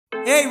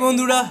এই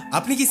বন্ধুরা,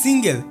 আপনি কি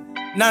সিঙ্গেল?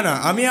 না না,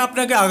 আমি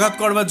আপনাকে আঘাত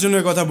করবার জন্য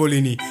কথা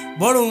বলিনি,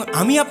 বরং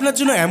আমি আপনার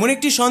জন্য এমন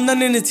একটি সন্ধান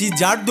এনেছি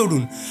যার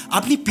দরুন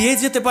আপনি পেয়ে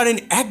যেতে পারেন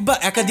এক বা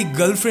একাধিক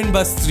গার্লফ্রেন্ড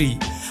বা স্ত্রী।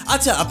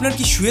 আচ্ছা, আপনার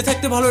কি শুয়ে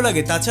থাকতে ভালো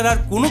লাগে, তাছাড়া আর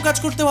কোনো কাজ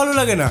করতে ভালো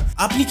লাগে না?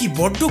 আপনি কি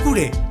বড্ড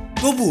কুড়ে?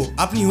 তবুও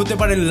আপনি হতে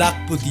পারেন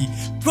লাখপতি।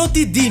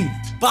 প্রতিদিন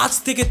 5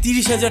 থেকে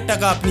 30,000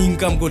 টাকা আপনি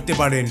ইনকাম করতে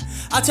পারেন।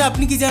 আচ্ছা,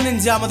 আপনি কি জানেন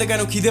যে আমাদের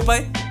কেন খিদে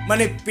পায়?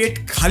 মানে পেট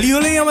খালি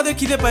হলেই আমাদের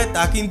খিদে পায়,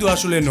 তা কিন্তু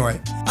আসলে নয়।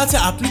 আচ্ছা,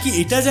 আপনি কি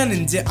এটা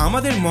জানেন যে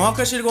আমাদের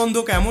মহাকাশের গন্ধ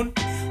কেমন?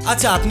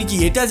 আচ্ছা, আপনি কি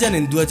এটা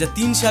জানেন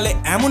 2003 সালে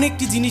এমন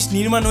একটি জিনিস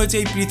নির্মাণ হয়েছে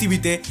এই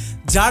পৃথিবীতে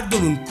যার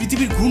দরুন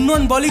পৃথিবীর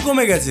ঘূর্ণন বলই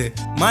কমে গেছে?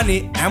 মানে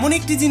এমন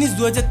একটি জিনিস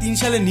 2003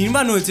 সালে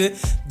নির্মাণ হয়েছে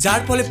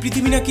যার ফলে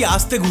পৃথিবী নাকি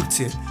আস্তে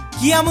ঘুরছে।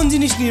 কি এমন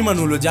জিনিস নির্মাণ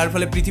হলো যার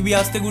ফলে পৃথিবী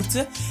আস্তে ঘুরছে?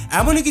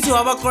 এমনই কিছু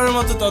অবাক করার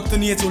মতো তথ্য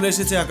নিয়ে চলে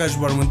এসেছে আকাশ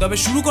বর্মন। তবে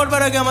শুরু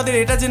করবার আগে আমাদের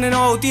এটা জেনে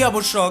নেওয়া অতি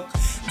আবশ্যক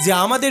যে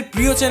আমাদের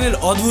প্রিয় চ্যানেল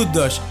অদ্ভুত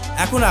 10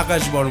 এখন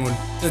আকাশ বর্মন।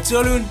 তো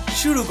চলুন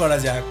শুরু করা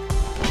যাক।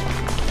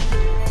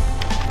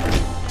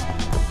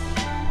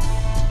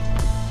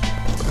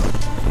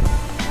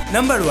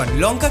 নাম্বার 1,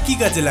 লঙ্কা কি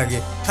কাজে লাগে?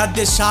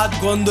 খাদ্যের স্বাদ,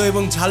 গন্ধ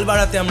এবং ঝাল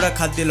বাড়াতে আমরা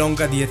খাদ্যে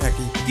লঙ্কা দিয়ে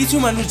থাকি। কিছু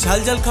মানুষ ঝাল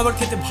ঝাল খাবার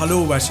খেতে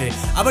ভালোবাসে,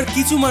 আবার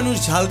কিছু মানুষ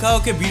ঝাল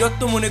খাওয়াকে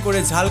বিরক্ত মনে করে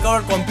ঝাল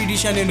খাওয়ার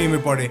কম্পিটিশনে নেমে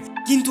পড়ে।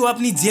 কিন্তু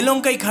আপনি যে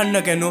লঙ্কাই খান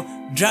না কেন,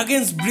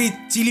 ড্রাগনস ব্রিথ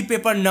চিলি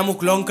পেপার নামক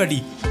লঙ্কাটি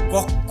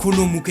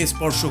কখনো মুখে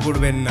স্পর্শ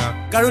করবেন না,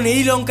 কারণ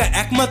এই লঙ্কা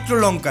একমাত্র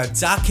লঙ্কা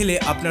যা খেলে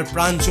আপনার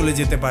প্রাণ চলে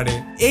যেতে পারে।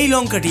 এই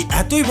লঙ্কাটি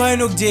এতই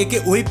ভয়ানক যে একে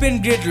ওয়েপেন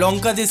গ্রেড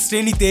লঙ্কাদের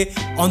শ্রেণীতে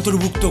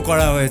অন্তর্ভুক্ত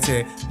করা হয়েছে,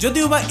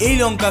 যদিও বা এই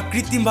লঙ্কা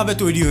কৃত্রিমভাবে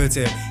তৈরি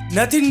হয়েছে।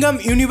 নটিংহাম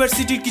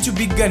ইউনিভার্সিটির কিছু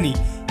বিজ্ঞানী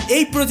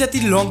এই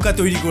প্রজাতির লঙ্কা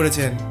তৈরি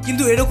করেছেন।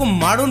 কিন্তু এরকম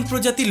মারণ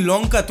প্রজাতির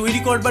লঙ্কা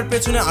তৈরি করবার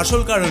পেছনে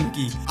আসল কারণ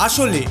কি?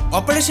 আসলে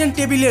অপারেশন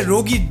টেবিলে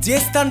রোগীর যে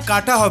স্থান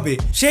কাটা হবে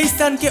সেই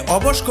স্থানকে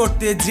অবশ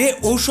করতে যে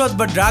ঔষধ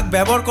বা ড্রাগ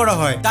ব্যবহার করা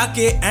হয়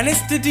তাকে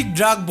অ্যানেস্থেটিক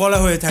ড্রাগ বলা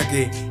হয়ে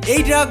থাকে।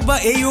 এই ড্রাগ বা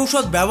এই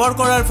ঔষধ ব্যবহার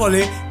করার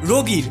ফলে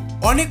রোগীর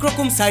অনেক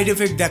রকম সাইড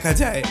এফেক্ট দেখা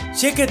যায়।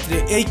 সেক্ষেত্রে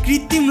এই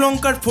কৃত্রিম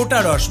লঙ্কার ফোটা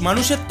রস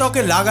মানুষের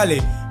ত্বকে লাগালে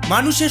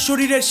মানুষের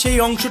শরীরের সেই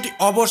অংশটি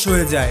অবশ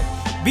হয়ে যায়।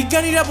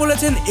 বিজ্ঞানীরা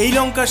বলেছেন এই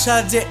লঙ্কার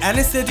সাহায্যে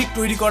অ্যানেস্থেটিক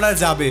তৈরি করা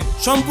যাবে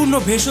সম্পূর্ণ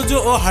ভেষজ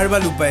ও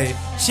হার্বাল উপায়ে।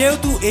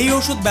 সেহেতু এই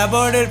ওষুধ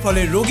ব্যবহারের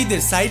ফলে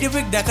রোগীদের সাইড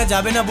এফেক্ট দেখা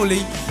যাবে না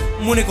বলেই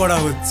মনে করা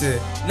হচ্ছে।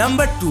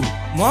 নাম্বার 2,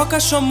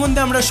 মহাকাশ সম্বন্ধে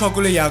আমরা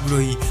সকলেই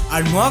আগ্রহী,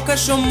 আর মহাকাশ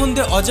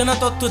সম্বন্ধে অজানা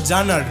তথ্য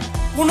জানার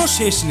কোনো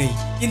শেষ নেই।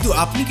 কিন্তু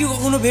আপনি কি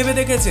কখনো ভেবে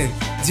দেখেছেন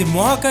যে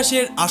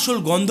মহাকাশের আসল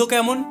গন্ধ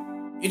কেমন?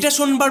 এটা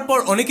শুনবার পর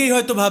অনেকেই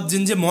হয়তো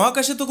ভাবছেন যে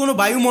মহাকাশে তো কোনো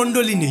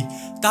বায়ুমণ্ডলই নেই,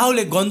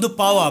 তাহলে গন্ধ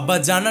পাওয়া বা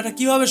জানাটা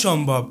কিভাবে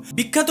সম্ভব?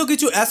 বিখ্যাত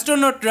কিছু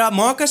অ্যাস্ট্রোনটরা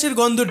মহাকাশের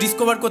গন্ধ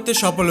ডিসকভার করতে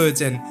সফল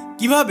হয়েছেন।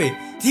 কিভাবে?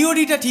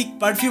 থিওরিটা ঠিক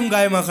পারফিউম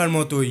গায়ে মাখার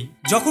মতোই।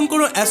 যখন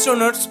কোনো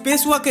অ্যাস্ট্রোনট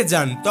স্পেস ওয়াকে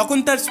যান তখন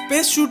তার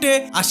স্পেস শুটে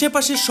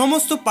আশেপাশের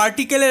সমস্ত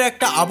পার্টিকেলের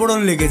একটা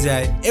আবরণ লেগে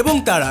যায় এবং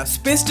তারা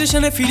স্পেস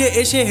স্টেশনে ফিরে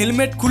এসে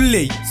হেলমেট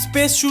খুললেই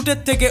স্পেস শুটের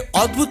থেকে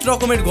অদ্ভুত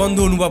রকমের গন্ধ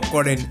অনুভব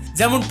করেন।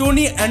 যেমন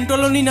টনি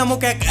অ্যান্টলনি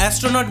নামক এক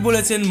অ্যাস্ট্রোনট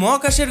বলেছেন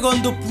মহাকাশের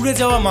গন্ধ পুড়ে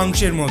যাওয়া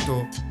মাংসের মতো।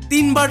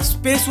 3 বার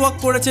স্পেস ওয়াক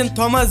করেছেন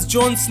থমাস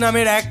জোনস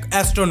নামের এক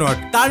অ্যাস্ট্রোনট।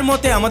 তার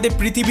মতে আমাদের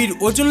পৃথিবীর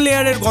ওজোন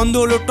লেয়ারের গন্ধ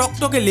হলো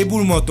টকটকে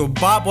লেবুর মতো,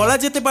 বা বলা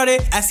যেতে পারে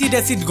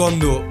অ্যাসিড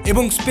গন্ধ,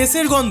 এবং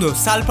স্পেসের গন্ধ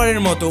সালফারের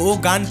মতো ও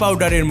গান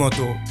পাউডারের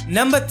মতো।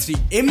 নাম্বার 3,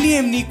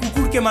 এমনি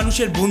কুকুরকে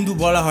মানুষের বন্ধু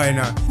বলা হয়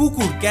না।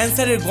 কুকুর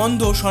ক্যান্সারের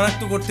গন্ধ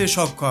শনাক্ত করতে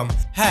সক্ষম।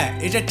 হ্যাঁ,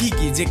 এটা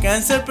ঠিকই যে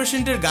ক্যান্সার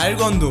পেশেন্টের গায়ের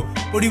গন্ধ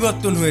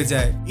পরিবর্তন হয়ে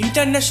যায়।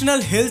 ইন্টারন্যাশনাল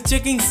হেলথ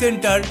চেকিং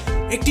সেন্টার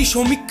একটি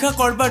সমীক্ষা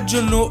করবার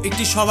জন্য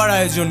একটি সভার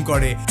আয়োজন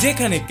করে,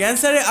 যেখানে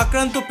ক্যান্সারে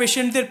আক্রান্ত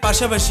পেশেন্টদের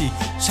পাশাপাশি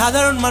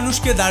সাধারণ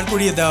মানুষকে দাঁড়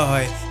করিয়ে দেওয়া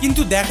হয়।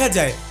 কিন্তু দেখা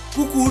যায়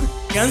কুকুর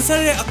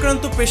ক্যান্সারে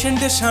আক্রান্ত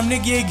পেশেন্টদের সামনে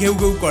গিয়ে ঘেউ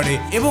ঘেউ করে,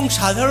 এবং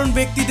সাধারণ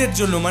ব্যক্তিদের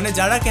জন্য, মানে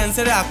যারা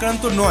ক্যান্সারে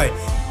আক্রান্ত নয়,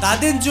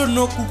 তাদের জন্য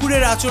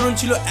কুকুরের আচরণ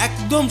ছিল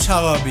একদম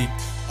স্বাভাবিক।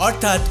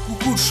 অর্থাৎ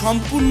কুকুর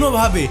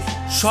সম্পূর্ণভাবে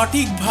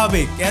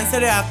সঠিকভাবে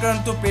ক্যান্সারে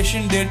আক্রান্ত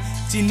পেশেন্টদের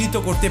চিহ্নিত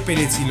করতে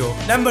পেরেছিল।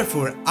 নাম্বার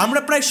 4,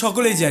 আমরা প্রায়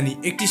সকলেই জানি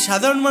একটি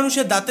সাধারণ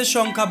মানুষের দাঁতের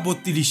সংখ্যা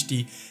 32টি,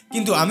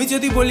 কিন্তু আমি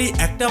যদি বলি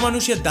একটা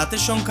মানুষের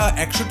দাঁতের সংখ্যা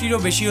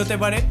 100টিরও বেশি হতে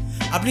পারে,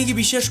 আপনি কি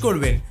বিশ্বাস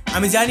করবেন?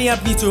 আমি জানি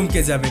আপনি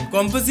চমকে যাবেন।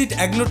 কম্পোজিট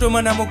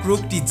অ্যাগনোটোমা নামক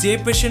রোগটি যে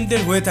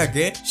পেশেন্টদের হয়ে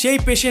থাকে সেই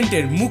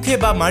পেশেন্টের মুখে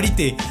বা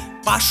মাড়িতে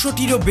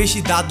 500টিরও বেশি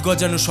দাঁত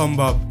গজানো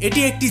সম্ভব। এটি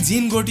একটি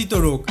জিন গঠিত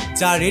রোগ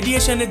যা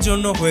রেডিয়েশনের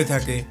জন্য হয়ে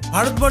থাকে।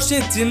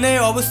 ভারতবর্ষের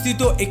চেন্নাইয়ে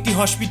অবস্থিত একটি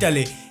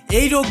হসপিটালে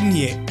এই রোগ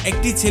নিয়ে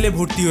একটি ছেলে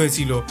ভর্তি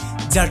হয়েছিল,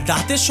 যার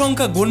দাঁতের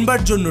সংখ্যা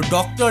গণবার জন্য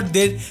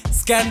ডক্টরদের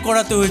স্ক্যান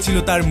করাতে হয়েছিল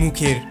তার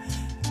মুখের।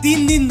 3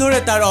 দিন ধরে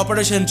তার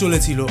অপারেশন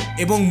চলেছিল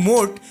এবং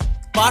মোট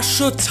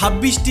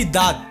 526টি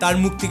দাঁত তার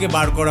মুখ থেকে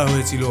বার করা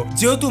হয়েছিল।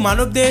 যেহেতু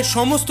মানবদেহের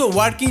সমস্ত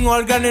ওয়ার্কিং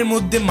অর্গানের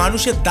মধ্যে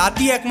মানুষের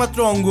দাঁতই একমাত্র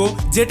অঙ্গ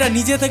যেটা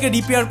নিজে থেকে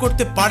রিপেয়ার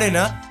করতে পারে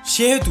না,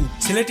 সেহেতু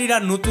ছেলেটির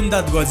আর নতুন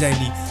দাঁত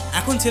গজায়নি।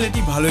 এখন ছেলেটি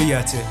ভালোই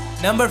আছে।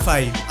 নাম্বার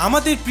 5,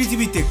 আমাদের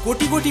পৃথিবীতে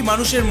কোটি কোটি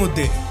মানুষের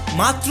মধ্যে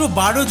মাত্র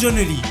 12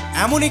 জনেরই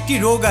এমন একটি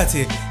রোগ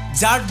আছে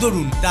যার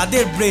দরুন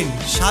তাদের ব্রেন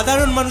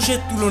সাধারণ মানুষের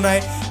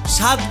তুলনায়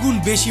 7 গুণ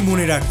বেশি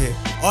মনে রাখে।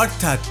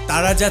 অর্থাৎ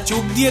তারা যা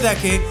চোখ দিয়ে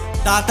দেখে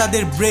তা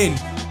তাদের ব্রেন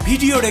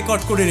ভিডিও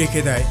রেকর্ড করে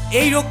রেখে দেয়।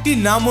 এই রোগটির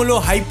নাম হলো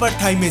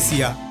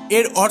হাইপারথাইমেসিয়া।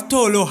 এর অর্থ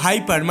হলো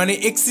হাইপার মানে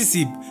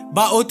এক্সেসিভ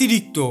বা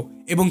অতিরিক্ত,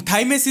 এবং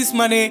থাইমেসিস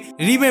মানে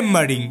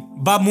রিমেম্বারিং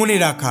বা মনে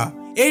রাখা।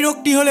 এই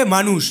রোগটি হলে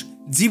মানুষ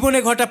জীবনে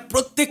ঘটা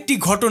প্রত্যেকটি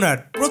ঘটনার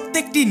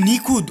প্রত্যেকটি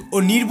নিখুঁত ও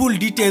নির্ভুল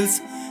ডিটেলস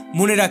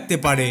মনে রাখতে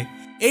পারে।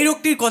 এই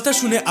রোগটির কথা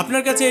শুনে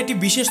আপনার কাছে এটি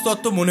বিশেষ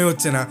তথ্য মনে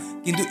হচ্ছে না,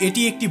 কিন্তু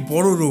এটি একটি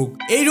বড় রোগ।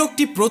 এই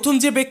রোগটি প্রথম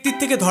যে ব্যক্তির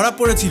থেকে ধরা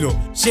পড়েছিল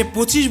সে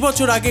 25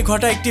 বছর আগে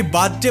ঘটা একটি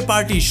বার্থডে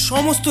পার্টির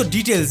সমস্ত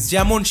ডিটেলস,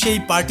 যেমন সেই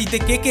পার্টিতে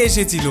কে কে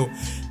এসেছিল,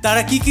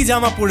 তারা কি কি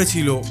জামা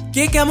পরেছিল,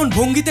 কে কেমন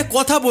ভঙ্গিতে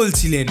কথা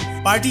বলছিলেন,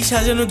 পার্টি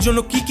সাজানোর জন্য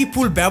কি কি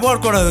ফুল ব্যবহার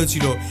করা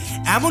হয়েছিল,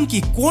 এমনকি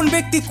কোন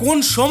ব্যক্তি কোন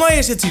সময়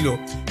এসেছিল,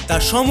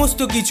 তার সমস্ত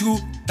কিছু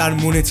তার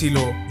মনে ছিল।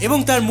 এবং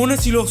তার মনে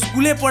ছিল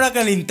স্কুলে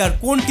পড়াকালীন তার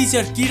কোন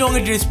টিচার কি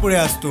রঙের ড্রেস পরে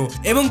আসতো,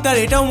 এবং তার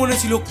এটাও মনে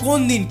ছিল কোন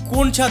দিন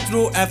কোন ছাত্র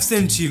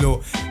অ্যাবসেন্ট ছিল।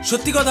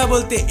 সত্যি কথা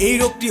বলতে এই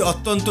রোগটি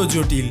অত্যন্ত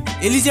জটিল।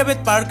 এলিজাবেথ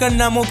পার্কার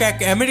নামক এক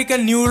আমেরিকান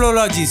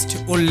নিউরোলজিস্ট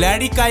ও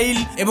ল্যারি কাইল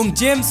এবং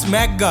জেমস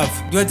ম্যাকগাফ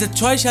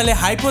 2006 সালে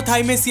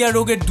হাইপোথাইমেসিয়া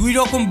রোগের 2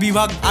 রকম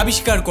বিভাগ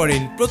আবিষ্কার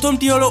করেন।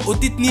 প্রথমটি হলো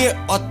অতীত নিয়ে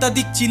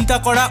অত্যাধিক চিন্তা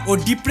করা ও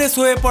ডিপ্রেস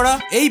হয়ে পড়া।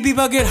 এই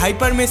বিভাগের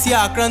হাইপারমেসিয়া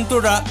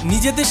আক্রান্তরা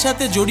নিজেদের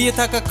সাথে জড়িয়ে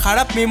থাকা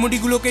খারাপ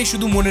মেমোরিগুলোকেই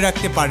শুধু মনে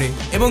রাখতে পারে।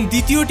 এবং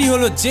দ্বিতীয়টি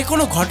হলো যে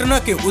কোনো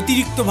ঘটনাকে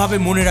অতিরিক্তভাবে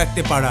মনে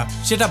রাখতে পারা,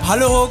 সেটা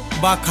ভালো হোক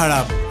বা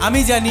খারাপ।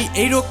 আমি জানি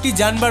এই রোগটি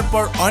জানবার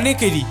পর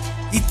অনেকেরই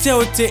ইচ্ছে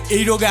হচ্ছে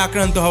এই রোগে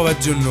আক্রান্ত হওয়ার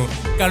জন্য,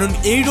 কারণ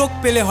এই রোগ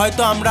পেলে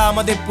হয়তো আমরা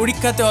আমাদের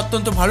পরীক্ষাতে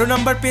অত্যন্ত ভালো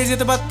নাম্বার পেয়ে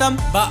যেতে পারতাম,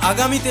 বা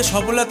আগামীতে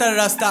সফলতার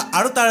রাস্তা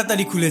আরো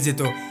তাড়াতাড়ি খুলে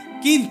যেত।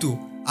 কিন্তু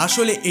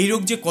আসলে এই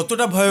রোগ যে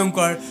কতটা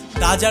ভয়ঙ্কর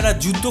তা যারা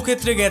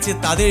যুদ্ধক্ষেত্রে গেছে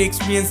তাদের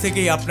এক্সপিরিয়েন্স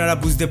থেকেই আপনারা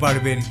বুঝতে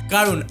পারবেন।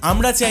 কারণ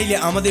আমরা চাইলে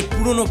আমাদের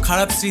পুরনো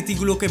খারাপ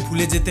স্মৃতিগুলোকে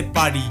ভুলে যেতে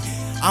পারি।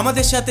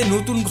 আমাদের সাথে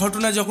নতুন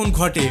ঘটনা যখন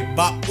ঘটে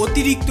বা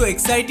অতিরিক্ত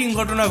এক্সাইটিং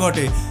ঘটনা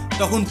ঘটে,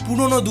 তখন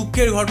পুরনো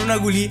দুঃখের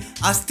ঘটনাগুলি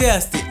আস্তে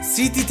আস্তে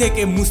স্মৃতি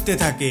থেকে মুছতে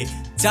থাকে,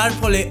 যার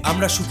ফলে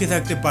আমরা সুখে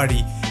থাকতে পারি।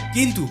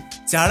 কিন্তু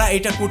যারা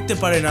এটা করতে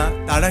পারে না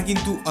তারা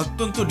কিন্তু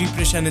অত্যন্ত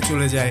ডিপ্রেশনে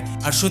চলে যায়।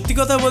 আর সত্যি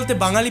কথা বলতে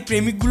বাঙালি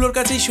প্রেমিকগুলোর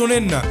কাছেই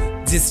শোনেন না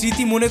যে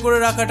স্মৃতি মনে করে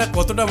রাখাটা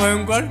কতটা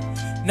ভয়ঙ্কর।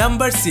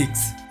 নাম্বার 6,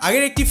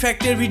 আগের একটি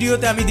ফ্যাক্টের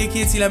ভিডিওতে আমি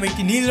দেখিয়েছিলাম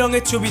একটি নীল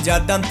রঙের ছবি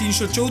যার দাম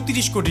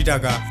 334 কোটি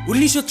টাকা।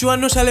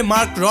 1954 সালে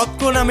মার্ক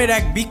রথকো নামের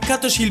এক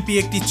বিখ্যাত শিল্পী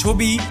একটি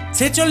ছবি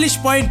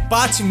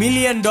 $46.5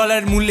 মিলিয়ন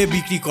মূল্যে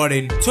বিক্রি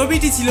করেন।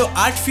 ছবিটি ছিল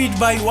 8 ফিট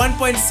বাই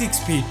 1.6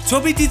 ফিট।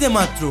 ছবিটিতে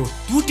মাত্র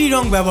 2টি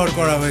রং ব্যবহার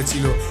করা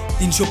হয়েছিল।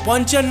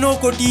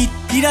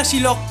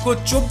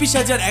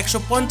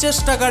 355,83,24,150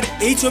 টাকার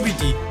এই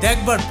ছবিটি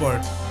দেখবার পর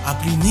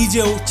আপনি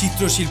নিজেও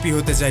চিত্রশিল্পী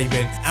হতে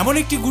চাইবেন। এমন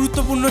একটি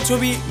গুরুত্বপূর্ণ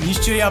ছবি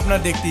নিশ্চয়ই আপনার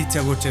দেখতে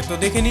ইচ্ছা করছে, তো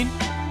দেখে নিন।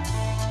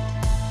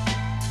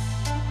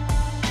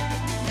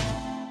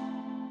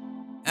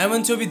 এমন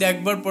ছবি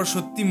দেখবার পর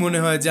সত্যি মনে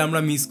হয় যে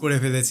আমরা মিস করে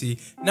ফেলেছি।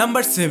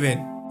 নাম্বার 7,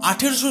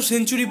 1800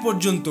 সেঞ্চুরি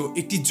পর্যন্ত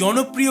একটি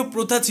জনপ্রিয়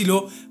প্রথা ছিল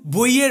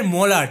বইয়ের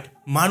মলাট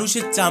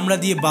মানুষের চামড়া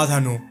দিয়ে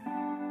বাঁধানো।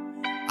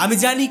 আমি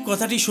জানি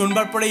কথাটি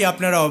শুনবার পরেই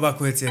আপনারা অবাক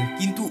হয়েছেন,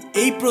 কিন্তু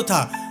এই প্রথা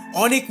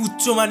অনেক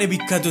উচ্চমানে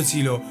বিখ্যাত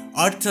ছিল।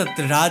 অর্থাৎ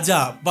রাজা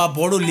বা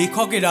বড়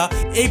লেখকেরা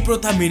এই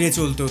প্রথা মেনে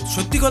চলতো।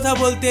 সত্যি কথা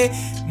বলতে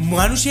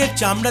মানুষের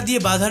চামড়া দিয়ে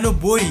বাঁধানো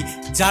বই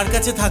যার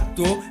কাছে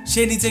থাকতো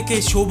সে নিজেকে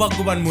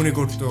সৌভাগ্যবান মনে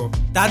করত।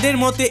 তাদের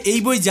মতে এই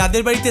বই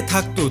যাদের বাড়িতে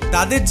থাকতো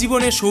তাদের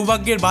জীবনে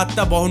সৌভাগ্যের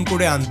বার্তা বহন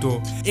করে আনতো।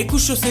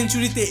 21শো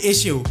সেঞ্চুরিতে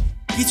এসেও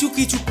কিছু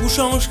কিছু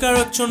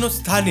কুসংস্কারাচ্ছন্ন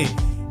স্থানে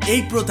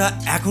এই প্রথা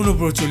এখনো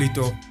প্রচলিত।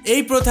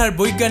 এই প্রথার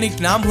বৈজ্ঞানিক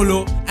নাম হলো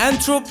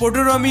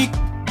অ্যানথ্রোপোডরমিক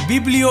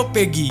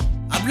বিবলিওপেগি।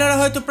 আপনারা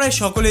হয়তো প্রায়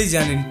সকলেই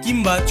জানেন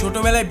কিংবা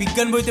ছোটবেলায়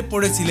বিজ্ঞান বইতে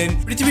পড়েছিলেন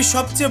পৃথিবীর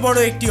সবচেয়ে বড়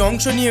একটি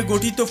অংশ নিয়ে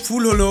গঠিত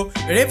ফুল হলো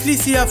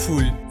রেফলিসিয়া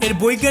ফুল। এর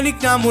বৈজ্ঞানিক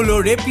নাম হলো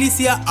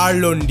রেফলিসিয়া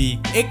আর্লন্ডি।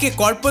 একে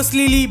কর্পাস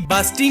লিলি বা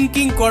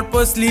স্টিংকিং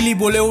কর্পাস লিলি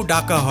বলেও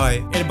ডাকা হয়।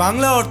 এর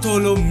বাংলা অর্থ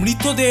হলো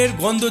মৃতদেহের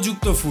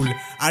গন্ধযুক্ত ফুল।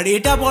 আর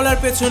এটা বলার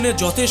পেছনে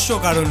যথেষ্ট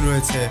কারণ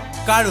রয়েছে,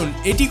 কারণ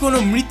এটি কোনো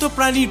মৃত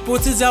প্রাণীর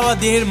পচে যাওয়া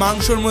দেহের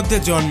মাংসর মধ্যে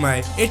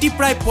জন্মায়। এটি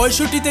প্রায়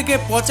 65 থেকে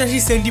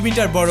 85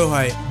 সেন্টিমিটার বড়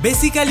হয়।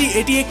 বেসিক্যালি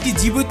এটি একটি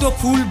জীবিত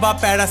ফুল বা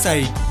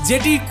প্যারাসাইট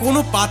যেটির কোনো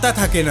পাতা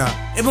থাকে না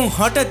এবং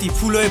হঠাৎই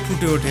ফুল হয়ে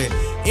ফুটে ওঠে।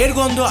 এর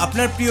গন্ধ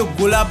আপনার প্রিয়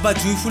গোলাপ বা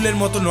জুঁই ফুলের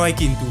মতো নয়,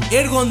 কিন্তু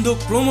এর গন্ধ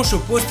ক্রমশ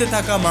পচতে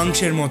থাকা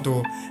মাংসের মতো।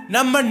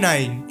 নাম্বার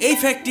 9, এই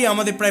ফ্যাক্টটি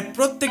আমাদের প্রায়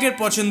প্রত্যেকের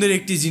পছন্দের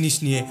একটি জিনিস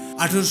নিয়ে।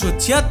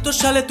 1876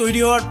 সালে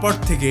তৈরি হওয়ার পর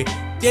থেকে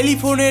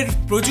টেলিফোনের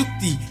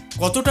প্রযুক্তি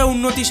কতটা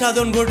উন্নতি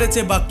সাধন ঘটেছে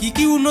বা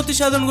কি উন্নতি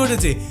সাধন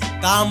ঘটেছে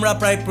তা আমরা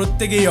প্রায়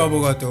প্রত্যেকেই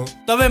অবগত।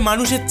 তবে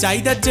মানুষের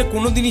চাহিদার যে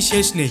কোনোদিনই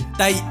শেষ নেই,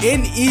 তাই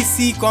NEC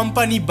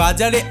কোম্পানি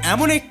বাজারে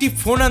এমন একটি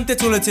ফোন আনতে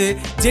চলেছে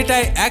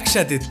যেটায়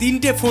একসাথে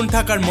 3টে ফোন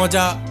থাকার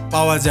মজা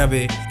পাওয়া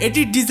যাবে।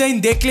 এটির ডিজাইন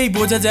দেখলেই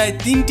বোঝা যায়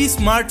 3টি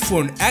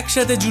স্মার্টফোন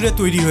একসাথে জুড়ে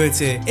তৈরি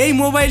হয়েছে। এই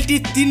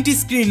মোবাইলটির 3টি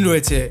স্ক্রিন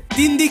রয়েছে।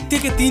 3 দিক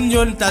থেকে 3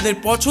 জন তাদের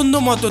পছন্দ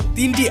মতো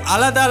 3টি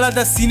আলাদা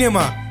আলাদা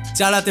সিনেমা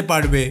চালাতে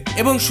পারবে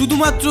এবং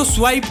শুধুমাত্র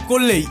সোয়াইপ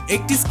করলেই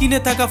একটি স্ক্রিনে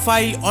থাকা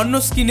ফাইল অন্য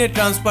স্ক্রিনে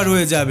ট্রান্সফার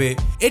হয়ে যাবে।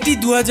 এটি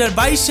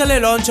 2022 সালে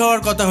লঞ্চ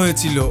হওয়ার কথা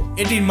হয়েছিল।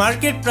 এটির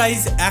মার্কেট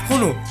প্রাইস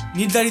এখনো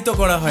নির্ধারিত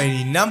করা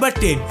হয়নি। নাম্বার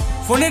 10,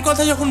 ফোনের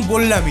কথা যখন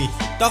বললামই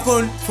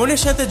তখন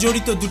ফোনের সাথে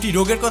জড়িত দুটি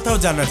রোগের কথাও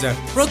জানা যাক।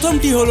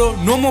 প্রথমটি হলো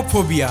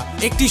নোমোফোবিয়া।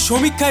 একটি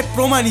সমীক্ষায়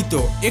প্রমাণিত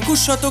 21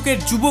 শতকের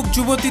যুবক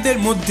যুবতীদের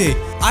মধ্যে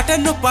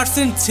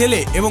 58% ছেলে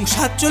এবং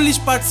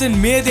 47%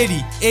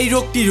 মেয়েদেরই এই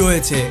রোগটি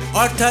রয়েছে,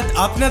 অর্থাৎ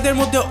আপনাদের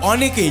মধ্যে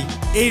অনেকেই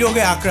এই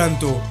রোগে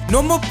আক্রান্ত।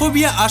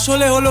 নোমোফোবিয়া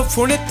আসলে হলো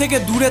ফোনের থেকে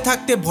দূরে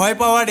থাকতে ভয়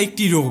পাওয়ার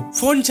একটি রোগ।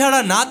 ফোন ছাড়া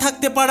না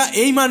থাকতে পারা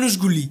এই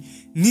মানুষগুলি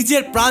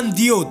নিজের প্রাণ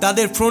দিয়েও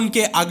তাদের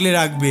ফোনকে আগলে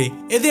রাখবে।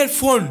 এদের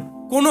ফোন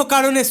কোনো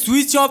কারণে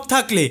সুইচ অফ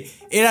থাকলে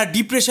এরা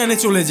ডিপ্রেশনে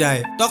চলে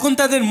যায়। তখন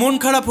তাদের মন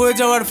খারাপ হয়ে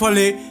যাওয়ার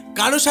ফলে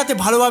কারো সাথে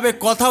ভালোভাবে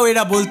কথাও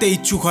এরা বলতে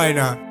ইচ্ছুক হয়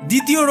না।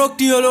 দ্বিতীয়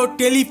রোগটি হলো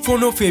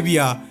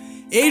টেলিফোনোফোবিয়া।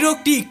 এই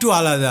রোগটি একটু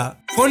আলাদা।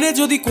 ফোনে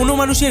যদি কোনো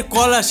মানুষের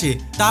কল আসে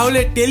তাহলে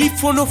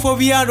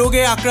টেলিফোনোফোবিয়া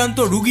রোগে আক্রান্ত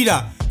রোগীরা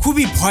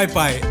খুবই ভয়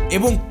পায়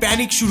এবং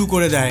প্যানিক শুরু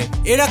করে দেয়।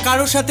 এরা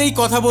কারোর সাথেই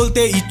কথা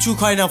বলতে ইচ্ছুক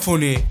হয় না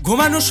ফোনে।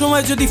 ঘুমানোর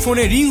সময় যদি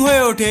ফোনে রিং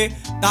হয়ে ওঠে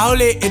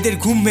তাহলে এদের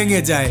ঘুম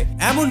ভেঙে যায়,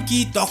 এমনকি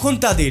তখন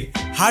তাদের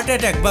হার্ট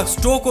অ্যাটাক বা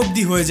স্ট্রোক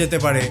অবধি হয়ে যেতে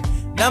পারে।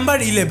 নাম্বার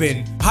 11,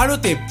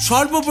 ভারতে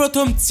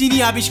সর্বপ্রথম চিনি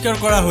আবিষ্কার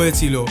করা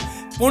হয়েছিল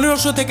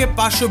 1500 থেকে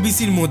 500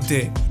 BCর মধ্যে।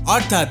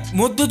 অর্থাৎ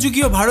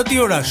মধ্যযুগীয়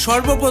ভারতীয়রা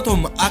সর্বপ্রথম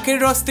আখের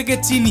রস থেকে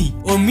চিনি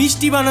ও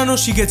মিষ্টি বানানো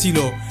শিখেছিল।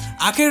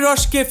 আখের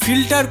রসকে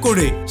ফিল্টার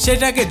করে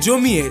সেটাকে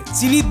জমিয়ে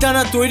চিনির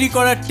দানা তৈরি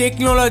করার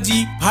টেকনোলজি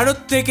ভারত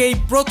থেকেই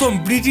প্রথম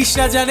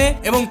ব্রিটিশরা জানে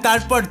এবং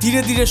তারপর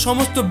ধীরে ধীরে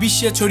সমস্ত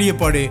বিশ্বে ছড়িয়ে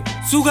পড়ে।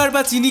 সুগার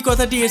বা চিনি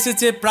কথাটি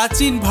এসেছে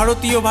প্রাচীন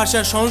ভারতীয়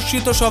ভাষার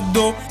সংস্কৃত শব্দ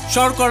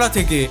শর্করা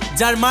থেকে,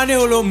 যার মানে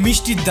হলো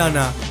মিষ্টির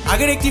দানা।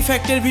 আগের একটি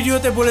ফ্যাক্টের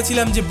ভিডিওতে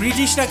বলেছিলাম যে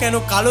ব্রিটিশরা কেন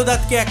কালো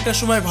দাঁতকে একটা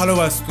সময়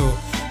ভালোবাসতো,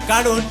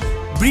 কারণ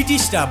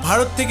ব্রিটিশরা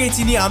ভারত থেকে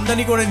চিনি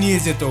আমদানি করে নিয়ে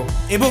যেত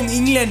এবং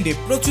ইংল্যান্ডে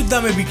প্রচুর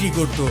দামে বিক্রি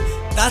করত।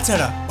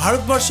 তাছাড়া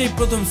ভারতবর্ষেই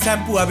প্রথম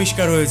শ্যাম্পু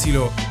আবিষ্কার হয়েছিল।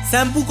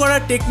 শ্যাম্পু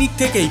করার টেকনিক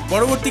থেকেই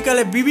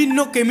পরবর্তীকালে বিভিন্ন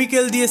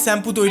কেমিক্যাল দিয়ে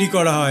শ্যাম্পু তৈরি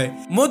করা হয়।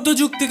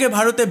 মধ্যযুগ থেকে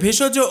ভারতে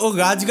ভেষজ ও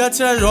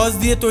গাছগাছড়ার রস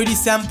দিয়ে তৈরি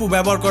শ্যাম্পু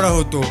ব্যবহার করা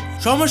হতো।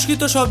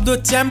 সংস্কৃত শব্দ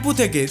চ্যাম্পু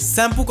থেকে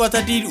শ্যাম্পু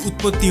কথাটির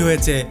উৎপত্তি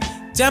হয়েছে।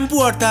 চ্যাম্পু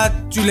অর্থাৎ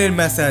চুলের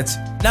ম্যাসাজ।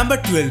 নাম্বার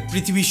 12,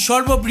 পৃথিবীর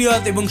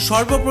সর্ববৃহৎ এবং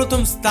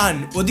সর্বপ্রথম স্থান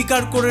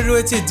অধিকার করে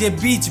রয়েছে যে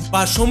বিচ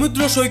বা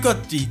সমুদ্র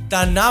সৈকতটি,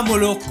 তার নাম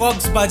হলো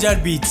কক্সবাজার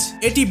বিচ।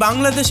 এটি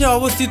বাংলাদেশে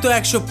অবস্থিত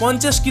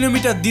 150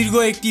 কিলোমিটার দীর্ঘ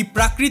একটি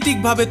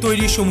প্রাকৃতিকভাবে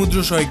তৈরি সমুদ্র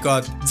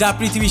সৈকত, যা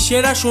পৃথিবীর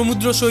সেরা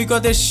সমুদ্র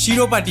সৈকতের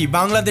শিরোপাটি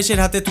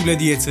বাংলাদেশের হাতে তুলে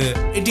দিয়েছে।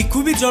 এটি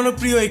খুবই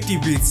জনপ্রিয় একটি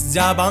বিচ,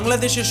 যা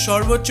বাংলাদেশের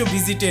সর্বোচ্চ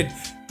ভিজিটেড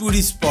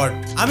টুরিস্ট স্পট।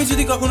 আমি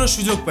যদি কখনো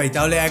সুযোগ পাই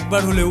তাহলে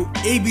একবার হলেও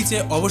এই বিচে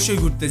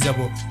অবশ্যই ঘুরতে যাব।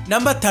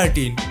 নাম্বার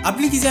 13,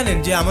 আপনি কি জানেন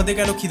যে আমাদের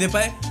কেন খিদে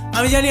পায়?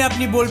 আমি জানি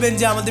আপনি বলবেন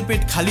যে আমাদের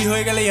পেট খালি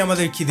হয়ে গেলেই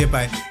আমাদের খিদে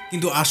পায়,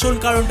 কিন্তু আসল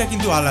কারণটা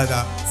কিন্তু আলাদা।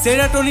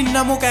 সেরাটোনিন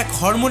নামক এক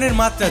হরমোনের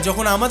মাত্রা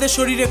যখন আমাদের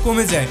শরীরে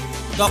কমে যায়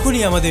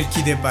তখনই আমাদের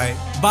খিদে পায়,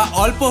 বা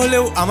অল্প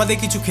হলেও আমাদের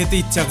কিছু খেতে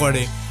ইচ্ছা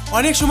করে।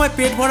 অনেক সময়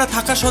পেট ভরা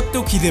থাকা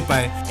সত্ত্বেও খিদে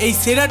পায়। এই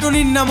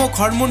সেরাটোনিন নামক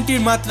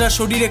হরমোনটির মাত্রা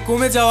শরীরে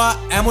কমে যাওয়া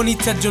এমন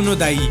ইচ্ছার জন্য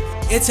দায়ী।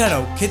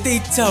 এছাড়াও খেতে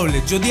ইচ্ছা হলে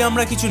যদি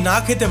আমরা কিছু না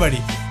খেতে পারি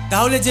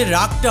তাহলে যে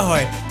রাগটা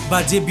হয় বা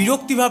যে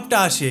বিরক্তিভাবটা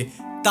আসে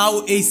তাও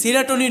এই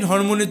সেরাটোনিন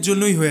হরমোনের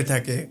জন্যই হয়ে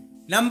থাকে।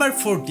 নাম্বার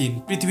 14,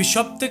 পৃথিবীর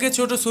সবথেকে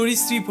ছোট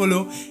সরীসৃপ হলো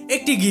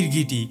একটি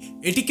গিরগিটি।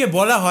 এটিকে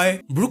বলা হয়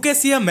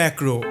ব্রুকেসিয়া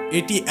ম্যাক্রো।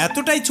 এটি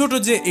এতটাই ছোট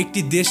যে একটি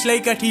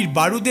দেশলাই কাঠির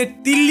বারুদের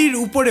তিল্লির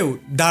উপরেও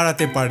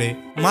দাঁড়াতে পারে।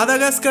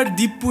 মাদাগাস্কার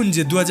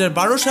দ্বীপপুঞ্জে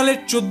 2012 সালের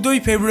 14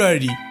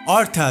 ফেব্রুয়ারি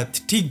অর্থাৎ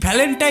ঠিক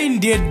ভ্যালেন্টাইন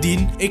ডের দিন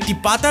একটি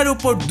পাতার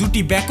উপর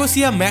দুটি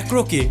ব্যাকোসিয়া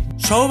ম্যাক্রোকে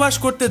সহবাস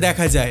করতে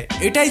দেখা যায়।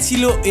 এটাই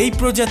ছিল এই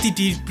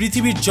প্রজাতিটির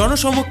পৃথিবীর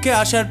জনসমক্ষে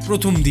আসার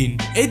প্রথম দিন।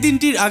 এই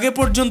দিনটির আগে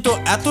পর্যন্ত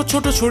এত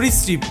ছোট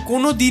সরীসৃপ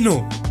কোনো দিনও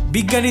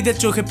বিজ্ঞানীদের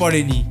চোখে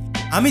পড়েনি।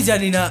 আমি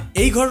জানি না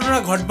এই ঘটনা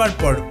ঘটবার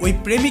পর ওই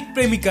প্রেমিক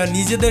প্রেমিকা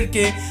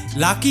নিজেদেরকে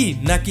লাকি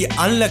নাকি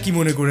আনলাকি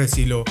মনে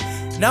করেছিল।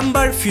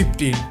 নাম্বার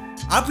 15,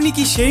 আপনি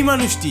কি সেই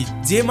মানুষটি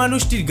যে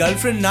মানুষটির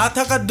গার্লফ্রেন্ড না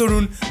থাকার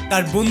দরুন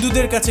তার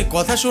বন্ধুদের কাছে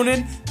কথা শোনেন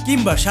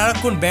কিংবা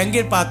সারাক্ষণ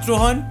ব্যঙ্গের পাত্র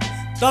হন?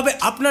 তবে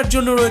আপনার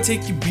জন্য রয়েছে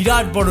একটি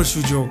বিরাট বড়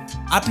সুযোগ।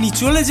 আপনি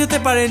চলে যেতে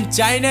পারেন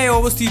চায়নায়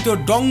অবস্থিত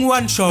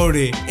ডংওয়ান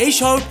শহরে। এই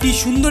শহরটি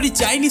সুন্দরী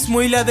চাইনিজ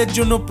মহিলাদের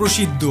জন্য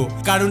প্রসিদ্ধ,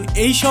 কারণ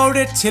এই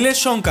শহরের ছেলের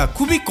সংখ্যা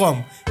খুবই কম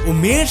ও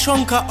মেয়ের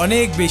সংখ্যা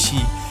অনেক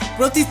বেশি।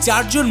 প্রতি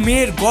 4 জন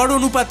মেয়ের গড়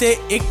অনুপাতে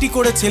একটি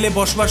করে ছেলে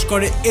বসবাস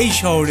করে এই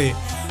শহরে,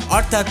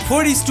 অর্থাৎ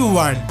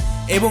 4:1।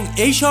 এবং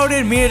এই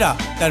শহরের মেয়েরা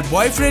তার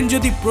বয়ফ্রেন্ড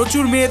যদি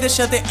প্রচুর মেয়েদের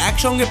সাথে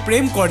একসঙ্গে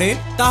প্রেম করে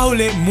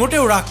তাহলে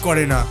মোটেও রাগ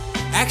করে না।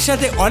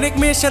 একসাথে অনেক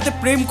মেয়ের সাথে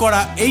প্রেম করা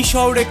এই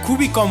শহরে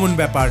খুবই কমন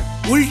ব্যাপার।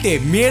 উল্টে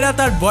মেয়েরা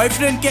তার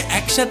বয়ফ্রেন্ডকে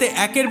একসাথে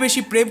একের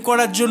বেশি প্রেম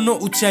করার জন্য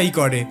উৎসাহী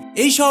করে।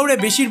 এই শহরে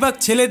বেশিরভাগ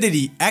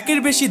ছেলেদেরই একের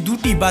বেশি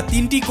 2টি বা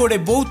 3টি করে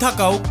বউ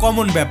থাকাও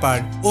কমন ব্যাপার,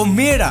 ও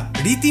মেয়েরা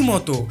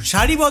রীতিমতো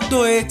সারিবদ্ধ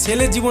হয়ে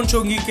ছেলে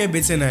জীবনসঙ্গীকে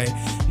বেছে নেয়।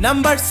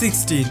 নাম্বার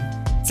 16,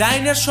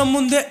 চায়নার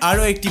সম্বন্ধে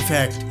আরও একটি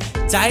ফ্যাক্ট।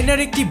 চায়নার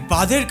একটি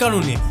বাঁধের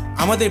কারণে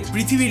আমাদের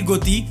পৃথিবীর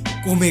গতি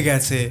কমে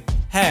গেছে।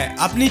 হ্যাঁ,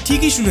 আপনি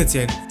ঠিকই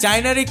শুনেছেন,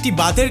 চায়নার একটি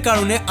বাঁধের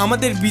কারণে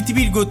আমাদের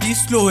পৃথিবীর গতি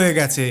স্লো হয়ে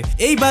গেছে।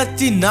 এই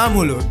বাঁধটির নাম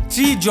হলো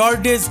থ্রি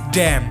জর্জেস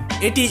ড্যাম।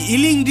 এটি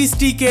ইলিং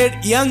ডিস্ট্রিক্টের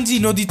ইয়াংজি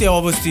নদীতে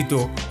অবস্থিত।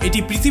 এটি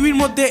পৃথিবীর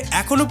মধ্যে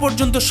এখনো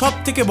পর্যন্ত সব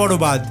থেকে বড়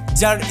বাঁধ,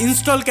 যার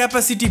ইনস্টল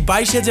ক্যাপাসিটি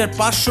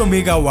 22,500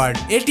 মেগাওয়াট।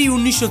 এটি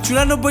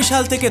 1994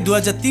 সাল থেকে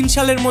 2003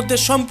 সালের মধ্যে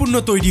সম্পূর্ণ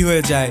তৈরি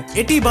হয়ে যায়।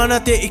 এটি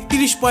বানাতে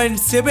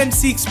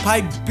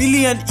 31.765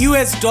 বিলিয়ন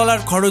ইউএস ডলার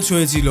খরচ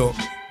হয়েছিল।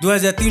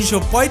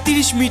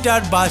 2335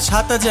 মিটার বা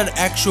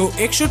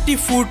 7161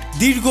 ফুট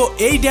দীর্ঘ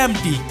এই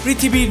ড্যামটি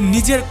পৃথিবীর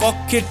নিজের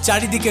কক্ষের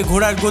চারিদিকে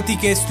ঘোরার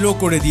গতিকে স্লো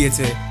করে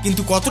দিয়েছে।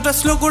 কিন্তু কতটা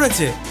স্লো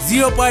করেছে?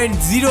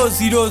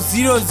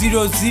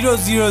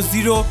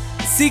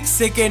 0.0000006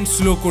 সেকেন্ড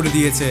স্লো করে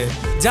দিয়েছে,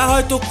 যা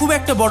হয়তো খুব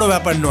একটা বড়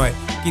ব্যাপার নয়,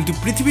 কিন্তু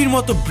পৃথিবীর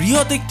মতো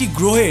বৃহৎ একটি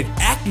গ্রহের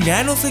 1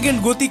 ন্যানো সেকেন্ড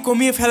গতি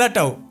কমিয়ে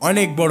ফেলাটাও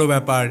অনেক বড়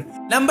ব্যাপার।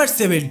 নাম্বার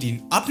 17,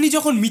 আপনি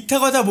যখন মিথ্যা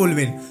কথা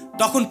বলবেন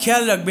তখন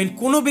খেয়াল রাখবেন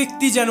কোনো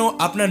ব্যক্তি যেন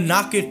আপনার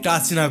নাকে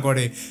টাচ না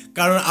করে,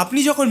 কারণ আপনি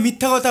যখন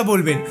মিথ্যা কথা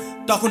বলবেন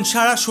তখন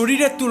সারা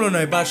শরীরের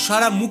তুলনায় বা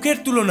সারা মুখের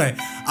তুলনায়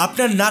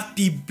আপনার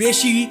নাকটি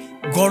বেশি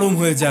গরম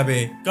হয়ে যাবে,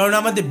 কারণ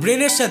আমাদের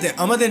ব্রেনের সাথে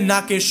আমাদের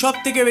নাকের সব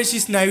থেকে বেশি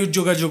স্নায়ুর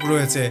যোগাযোগ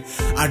রয়েছে।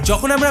 আর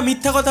যখন আমরা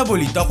মিথ্যা কথা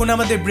বলি তখন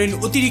আমাদের ব্রেন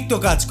অতিরিক্ত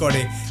কাজ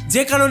করে,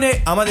 যে কারণে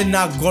আমাদের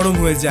নাক গরম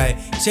হয়ে যায়।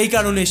 সেই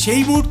কারণে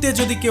সেই মুহূর্তে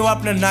যদি কেউ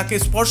আপনার নাকে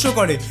স্পর্শ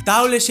করে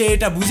তাহলে সে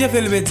এটা বুঝে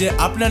ফেলবে যে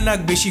আপনার নাক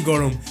বেশি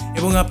গরম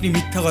এবং আপনি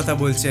মিথ্যা কথা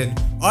বলছেন।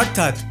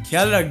 অর্থাৎ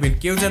খেয়াল রাখবেন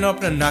কেউ যেন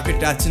আপনার নাকে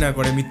টাচ না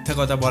করে মিথ্যা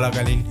কথা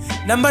বলাকালীন।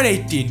 নাম্বার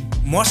 18,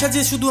 মশা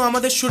যে শুধু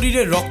আমাদের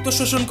শরীরে রক্ত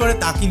শোষণ করে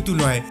তা কিন্তু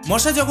নয়।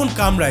 মশা যখন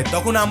কামড়ায়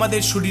তখন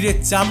আমাদের শরীরের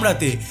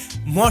চামড়াতে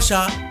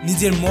মশা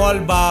নিজের মল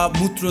বা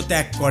মূত্র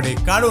ত্যাগ করে,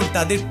 কারণ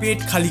তাদের পেট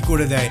খালি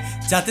করে দেয়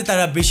যাতে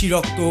তারা বেশি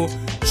রক্ত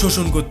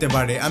শোষণ করতে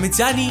পারে। আমি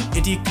জানি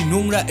এটি একটি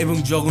নোংরা এবং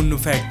জঘন্য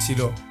ফ্যাক্ট ছিল।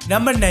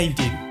 নাম্বার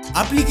 19,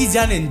 আপনি কি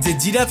জানেন যে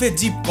জিরাফের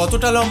জিভ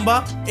কতটা লম্বা?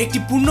 একটি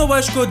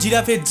পূর্ণবয়স্ক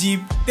জিরাফের জিভ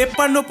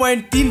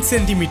 53.3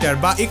 সেন্টিমিটার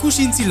বা 21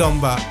 ইঞ্চি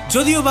লম্বা।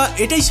 যদিও বা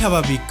এটাই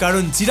স্বাভাবিক,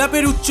 কারণ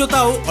জিরাফের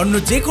উচ্চতাও অন্য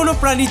যে কোনো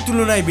প্রাণীর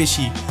তুলনায়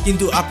বেশি।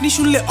 কিন্তু আপনি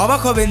শুনলে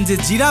অবাক হবেন যে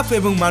জিরাফ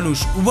এবং মানুষ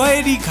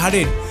উভয়েরই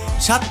ঘাড়ের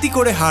 7টি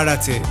করে হাড়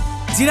আছে।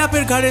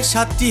 জিরাফের ঘাড়ের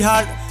 7টি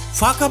হাড়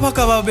ফাঁকা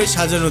ফাঁকা ভাবে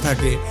সাজানো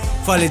থাকে,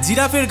 ফলে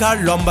জিরাফের ঘাড়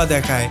লম্বা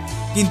দেখায়,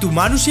 কিন্তু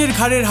মানুষের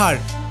ঘাড়ের হাড়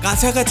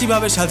কাছাকাছি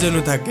ভাবে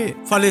সাজানো থাকে।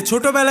 ফলে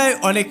ছোটবেলায়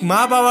অনেক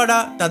মা বাবারা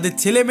তাদের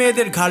ছেলে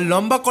মেয়েদের ঘাড়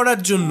লম্বা করার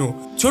জন্য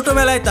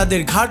ছোটবেলায়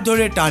তাদের ঘাড়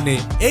ধরে টানে।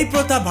 এই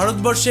প্রথা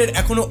ভারতবর্ষের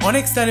এখনো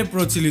অনেক স্থানে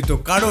প্রচলিত,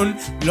 কারণ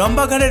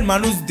লম্বা ঘাড়ের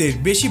মানুষদের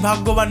বেশি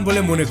ভাগ্যবান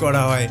বলে মনে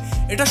করা হয়।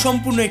 এটা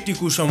সম্পূর্ণ একটি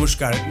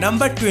কুসংস্কার।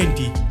 নাম্বার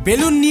 20,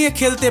 বেলুন নিয়ে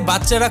খেলতে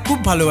বাচ্চারা খুব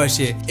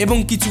ভালোবাসে এবং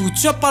কিছু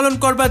উৎসব পালন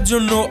করবার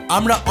জন্য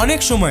আমরা অনেক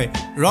সময়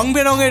রং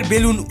বেরঙের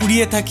বেলুন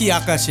উড়িয়ে থাকি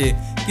আকাশে।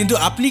 কিন্তু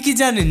আপনি কি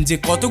জানেন যে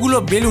কতগুলো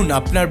বেলুন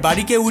আপনার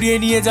বাড়িকে উড়িয়ে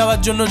নিয়ে যাওয়ার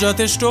জন্য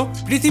যথেষ্ট?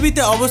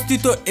 পৃথিবীতে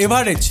অবস্থিত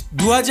এভারেজ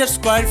 2000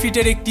 স্কয়ার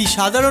ফিটের একটি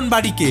সাধারণ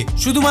বাড়িকে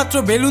শুধুমাত্র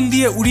বেলুন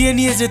দিয়ে উড়িয়ে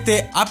নিয়ে যেতে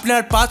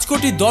আপনার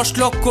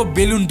 5,10,00,000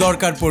 বেলুন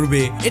দরকার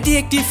পড়বে। এটি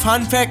একটি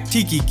ফান ফ্যাক্ট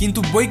ঠিকই, কিন্তু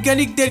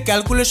বৈজ্ঞানিকদের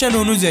ক্যালকুলেশন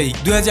অনুযায়ী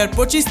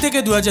 2025 থেকে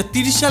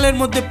 2030 সালের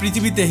মধ্যে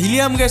পৃথিবীতে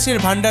হিলিয়াম গ্যাসের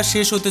ভান্ডার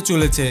শেষ হতে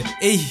চলেছে।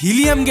 এই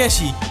হিলিয়াম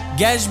গ্যাসই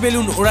গ্যাস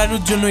বেলুন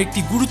ওড়ানোর জন্য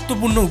একটি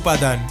গুরুত্বপূর্ণ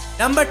উপাদান।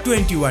 নাম্বার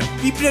 21,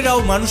 পিঁপড়েরাও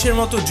মানুষের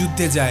মতো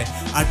যুদ্ধে যায়,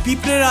 আর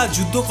পিঁপড়েরা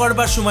যুদ্ধ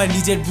করবার সময়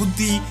নিজের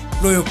বুদ্ধি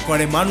প্রয়োগ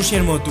করে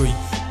মানুষের মতোই।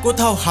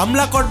 কোথাও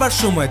হামলা করবার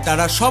সময়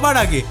তারা সবার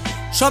আগে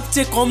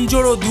সবচেয়ে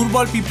কমজোর ও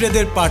দুর্বল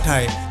পিঁপড়েদের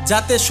পাঠায়,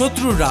 যাতে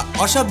শত্রুরা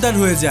অসাবধান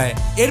হয়ে যায়।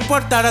 এরপর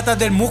তারা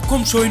তাদের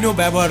মোক্ষম সৈন্য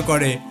ব্যবহার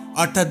করে।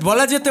 অর্থাৎ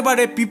বলা যেতে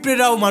পারে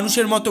পিঁপড়েরাও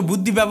মানুষের মতো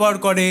বুদ্ধি ব্যবহার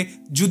করে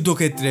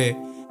যুদ্ধক্ষেত্রে।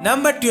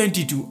 নাম্বার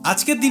 22,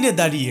 আজকের দিনে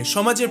দাঁড়িয়ে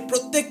সমাজের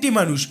প্রত্যেকটি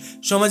মানুষ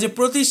সমাজে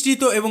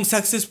প্রতিষ্ঠিত এবং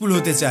সাকসেসফুল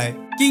হতে চায়,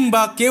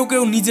 কিংবা কেউ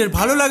কেউ নিজের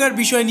ভালো লাগার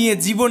বিষয় নিয়ে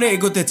জীবনে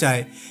এগোতে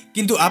চায়।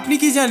 কিন্তু আপনি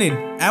কি জানেন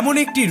এমন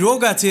একটি রোগ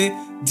আছে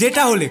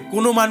যেটা হলে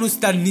কোনো মানুষ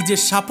তার নিজের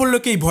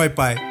সাফল্যকেই ভয়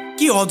পায়?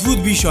 কি অদ্ভুত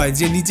বিষয়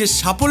যে নিজের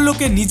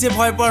সাফল্যকে নিজে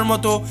ভয় পাওয়ার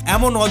মতো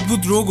এমন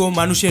অদ্ভুত রোগও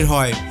মানুষের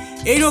হয়।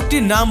 এই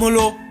রোগটির নাম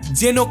হলো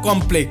জেনো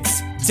কমপ্লেক্স।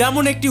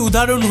 যেমন একটি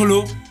উদাহরণ হলো,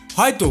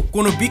 হয়তো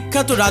কোনো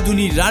বিখ্যাত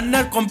রাঁধুনি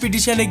রান্নার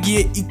কম্পিটিশনে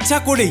গিয়ে ইচ্ছা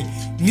করেই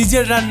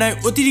নিজের রান্নায়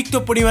অতিরিক্ত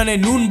পরিমাণে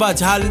নুন বা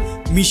ঝাল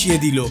মিশিয়ে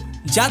দিল,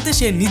 যাতে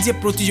সে নিজে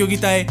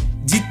প্রতিযোগিতায়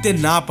জিততে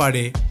না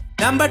পারে।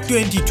 নাম্বার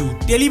 22,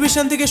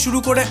 টেলিভিশন থেকে শুরু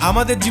করে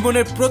আমাদের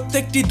জীবনের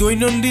প্রত্যেকটি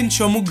দৈনন্দিন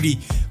সামগ্রী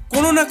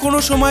কোনো না কোনো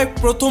সময়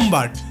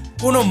প্রথমবার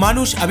কোনো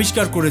মানুষ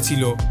আবিষ্কার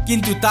করেছিল,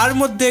 কিন্তু তার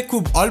মধ্যে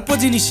খুব অল্প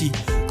জিনিসই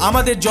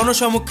আমাদের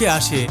জনসমক্ষে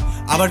আসে।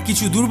 আবার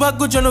কিছু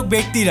দুর্ভাগ্যজনক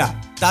ব্যক্তিরা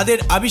তাদের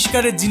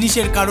আবিষ্কারের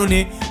জিনিসের কারণে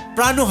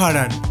প্রাণও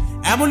হারান।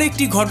 এমন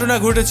একটি ঘটনা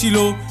ঘটেছিল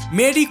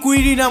মেরি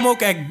কুইরি নামক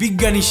এক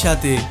বিজ্ঞানীর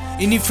সাথে।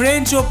 ইনি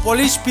ফ্রেঞ্চ ও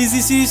পলিশ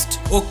ফিজিসিস্ট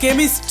ও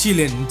কেমিস্ট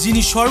ছিলেন,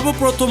 যিনি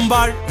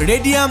সর্বপ্রথমবার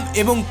রেডিয়াম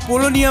এবং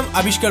পোলোনিয়াম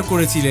আবিষ্কার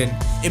করেছিলেন।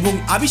 এবং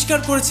আবিষ্কার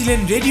করেছিলেন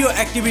রেডিও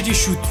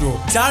অ্যাক্টিভিটির সূত্র,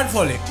 যার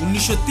ফলে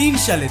 1903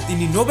 সালে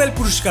তিনি নোবেল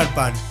পুরস্কার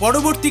পান।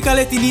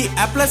 পরবর্তীকালে তিনি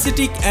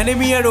অ্যাপ্লাসিটিক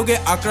অ্যানেমিয়া রোগে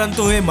আক্রান্ত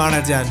হয়ে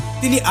মারা যান।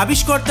 তিনি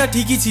আবিষ্কর্তা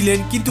ঠিকই ছিলেন,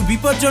 কিন্তু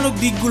বিপজ্জনক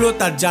দিকগুলো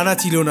তার জানা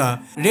ছিল না।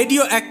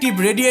 রেডিও অ্যাক্টিভ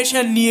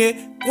রেডিয়েশন নিয়ে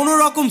কোনো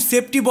রকম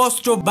সেফটি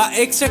বস্ত্র বা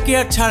এক্সট্রা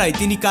কেয়ার ছাড়াই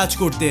তিনি কাজ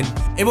করতেন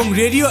এবং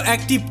রেডিও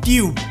অ্যাক্টিভ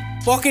টিউব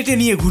পকেটে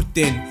নিয়ে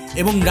ঘুরতেন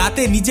এবং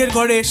রাতে নিজের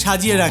ঘরে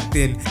সাজিয়ে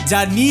রাখতেন, যা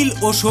নীল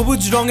ও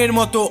সবুজ রঙের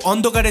মতো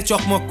অন্ধকারে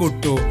চকমক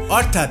করত।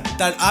 অর্থাৎ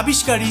তার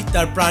আবিষ্কারই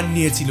তার প্রাণ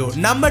নিয়েছিল।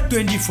 নাম্বার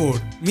 24,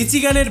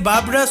 মিচিগানের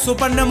বারবারা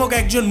সোপার নামক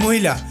একজন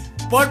মহিলা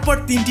পরপর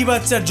 3টি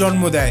বাচ্চার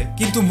জন্ম দেয়,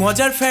 কিন্তু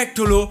মজার ফ্যাক্ট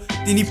হলো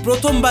তিনি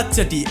প্রথম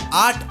বাচ্চাটি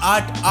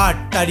 8/8/8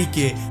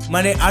 তারিখে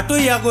মানে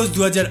 8ই আগস্ট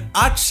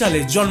 2008 সালে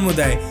জন্ম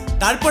দেয়।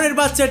 তারপরের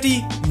বাচ্চাটি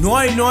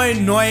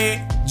 9/9/9-এ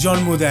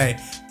জন্ম দেয়।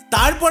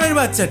 তারপরের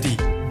বাচ্চাটি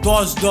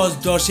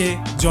 10/10/10-এ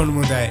জন্ম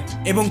দেয়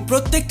এবং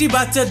প্রত্যেকটি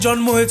বাচ্চার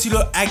জন্ম হয়েছিল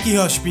একই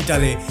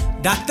হসপিটালে।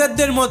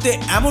 ডাক্তারদের মতে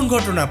এমন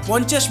ঘটনা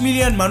 50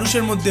 মিলিয়ন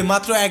মানুষের মধ্যে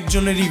মাত্র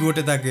একজনেরই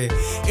ঘটে থাকে।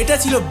 এটা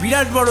ছিল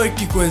বিরাট বড়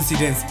একটি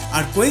কোইন্সিডেন্স।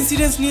 আর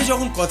কোইন্সিডেন্স নিয়ে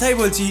যখন কথাই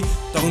বলছি,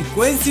 তখন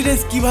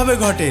কোইন্সিডেন্স কিভাবে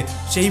ঘটে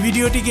সেই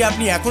ভিডিওটি কি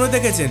আপনি এখনো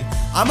দেখেছেন?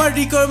 আমার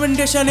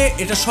রিকমেন্ডেশনে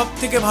এটা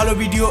সবথেকে ভালো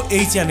ভিডিও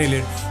এই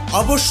চ্যানেলের,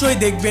 অবশ্যই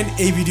দেখবেন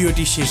এই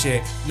ভিডিওটি শেষে।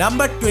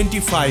 নাম্বার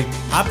 25,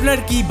 আপনার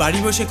কি বাড়ি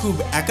বসে খুব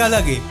একা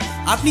লাগে?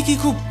 আপনি কি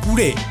খুব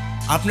কুড়ে?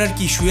 আপনার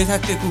কি শুয়ে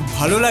থাকতে খুব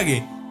ভালো লাগে?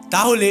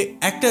 তাহলে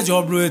একটা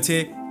জব রয়েছে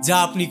যা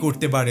আপনি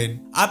করতে পারেন।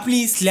 আপনি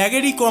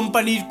স্ল্যাগেরি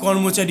কোম্পানির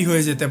কর্মচারী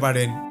হয়ে যেতে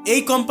পারেন।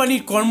 এই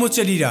কোম্পানির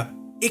কর্মচারীরা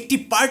একটি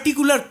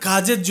পার্টিকুলার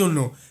কাজের জন্য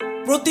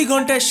প্রতি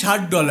ঘন্টায়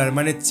 $60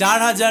 মানে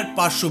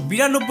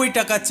 4,592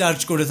 টাকা চার্জ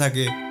করে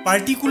থাকে।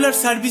 পার্টিকুলার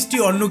সার্ভিসটি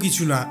অন্য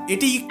কিছু না,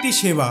 এটি একটি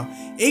সেবা।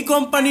 এই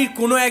কোম্পানির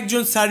কোনো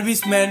একজন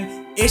সার্ভিসম্যান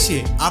এসে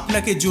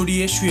আপনাকে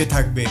জড়িয়ে শুয়ে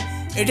থাকবে,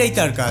 এটাই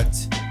তার কাজ।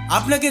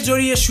 আপনাকে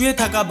জড়িয়ে শুয়ে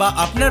থাকা বা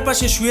আপনার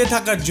পাশে শুয়ে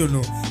থাকার জন্য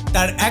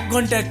তার 1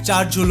 ঘন্টার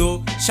চার্জ হলো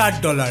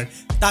 $60।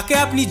 তাকে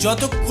আপনি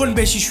যতক্ষণ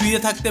বেশি শুয়ে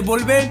থাকতে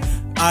বলবেন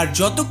আর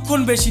যতক্ষণ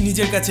বেশি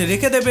নিজের কাছে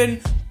রেখে দেবেন,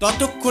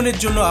 ততক্ষণের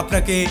জন্য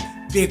আপনাকে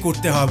পে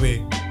করতে হবে।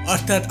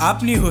 অর্থাৎ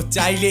আপনিও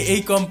চাইলে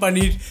এই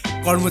কোম্পানির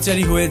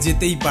কর্মচারী হয়ে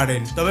যেতেই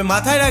পারেন। তবে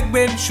মাথায়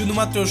রাখবেন,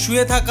 শুধুমাত্র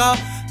শুয়ে থাকা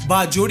বা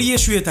জড়িয়ে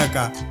শুয়ে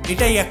থাকা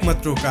এটাই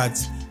একমাত্র কাজ।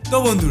 তো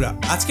বন্ধুরা,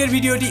 আজকের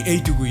ভিডিওটি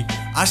এইটুকুই।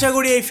 আশা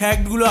করি এই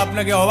ফ্যাক্টগুলো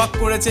আপনাকে অবাক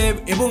করেছে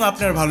এবং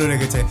আপনার ভালো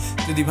লেগেছে।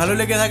 যদি ভালো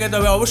লেগে থাকে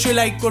তবে অবশ্যই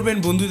লাইক করবেন,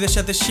 বন্ধুদের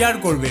সাথে শেয়ার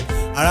করবেন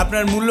আর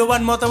আপনার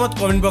মূল্যবান মতামত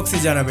কমেন্ট বক্সে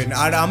জানাবেন।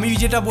 আর আমি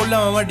যেটা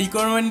বললাম আমার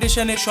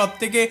রিকমেন্ডেশনের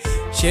সবথেকে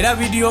সেরা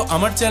ভিডিও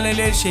আমার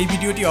চ্যানেলের, সেই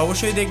ভিডিওটি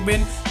অবশ্যই দেখবেন,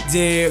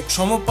 যে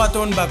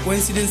সমপাতন বা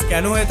কোইন্সিডেন্স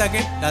কেন হয়ে থাকে।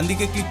 ডান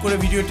দিকে ক্লিক করে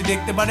ভিডিওটি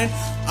দেখতে পারেন।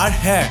 আর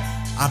হ্যাঁ,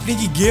 আপনি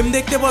কি গেম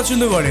দেখতে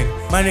পছন্দ করেন,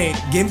 মানে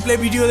গেম প্লে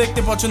ভিডিও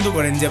দেখতে পছন্দ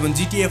করেন, যেমন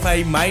GTA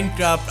 5,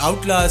 Minecraft,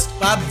 Outlast,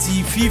 PUBG,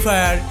 free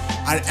fire,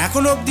 আর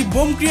এখনো অবধি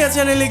বোম ক্রিয়া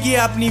চ্যানেলে গিয়ে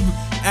আপনি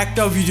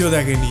একটাও ভিডিও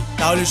দেখেনি,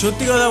 তাহলে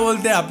সত্যি কথা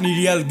বলতে আপনি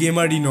রিয়াল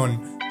গেমারই নন।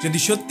 যদি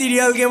সত্যি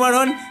রিয়াল গেমার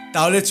হন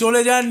তাহলে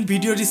চলে যান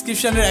ভিডিও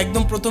ডিসক্রিপশনের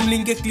একদম প্রথম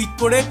লিঙ্কে ক্লিক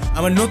করে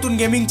আমার নতুন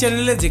গেমিং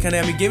চ্যানেলে, যেখানে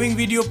আমি গেমিং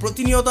ভিডিও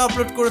প্রতিনিয়ত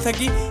আপলোড করে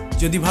থাকি।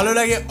 যদি ভালো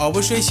লাগে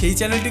অবশ্যই সেই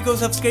চ্যানেলটিকেও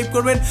সাবস্ক্রাইব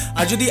করবেন।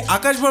 আর যদি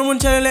আকাশ বর্মন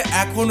চ্যানেলে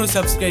এখনও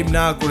সাবস্ক্রাইব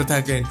না করে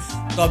থাকেন,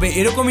 তবে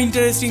এরকম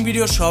ইন্টারেস্টিং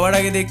ভিডিও সবার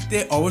আগে দেখতে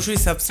অবশ্যই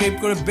সাবস্ক্রাইব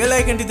করে বেল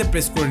আইকনটিতে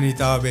প্রেস করে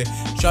নিতে হবে।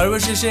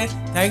 সর্বশেষে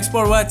thanks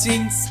for watching,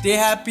 stay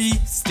happy,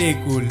 stay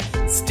cool,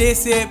 stay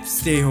safe,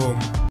 stay home.